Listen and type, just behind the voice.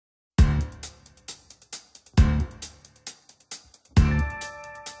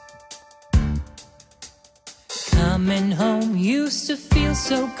Coming home used to feel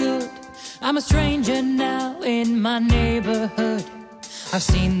so good. I'm a stranger now in my neighborhood. I've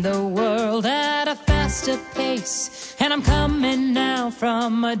seen the world at a faster pace, and I'm coming now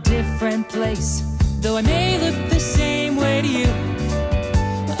from a different place. Though I may look the same way to you,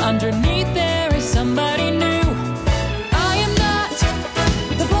 underneath there is somebody new. I am not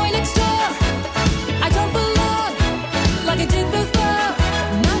the boy next door. I don't belong like I did before.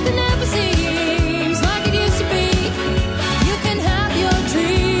 Nothing ever seems like it used to be. You can have your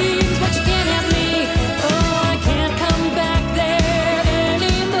dreams, but you can't have me. Oh, I can't come back there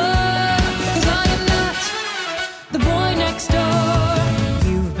anymore, 'cause I am not the boy next door.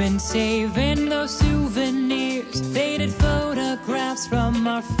 You've been saving those souvenirs, faded photographs from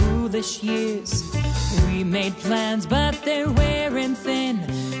our foolish years. We made plans, but they're wearing thin,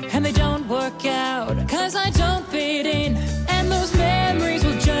 and they don't work out, 'cause I don't fit in. And those memories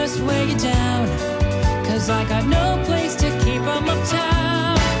will just weigh you down, 'cause I got no place to keep 'em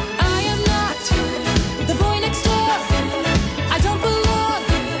uptown. I am not the boy next door. I don't belong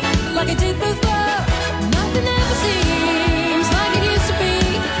like I did before. Nothing ever seems like it used to be.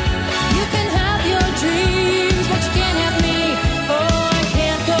 You can have your dreams, but you can't have me. Oh, I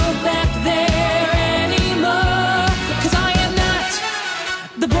can't go back there anymore, 'cause I am not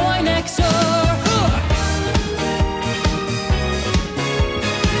the boy next door.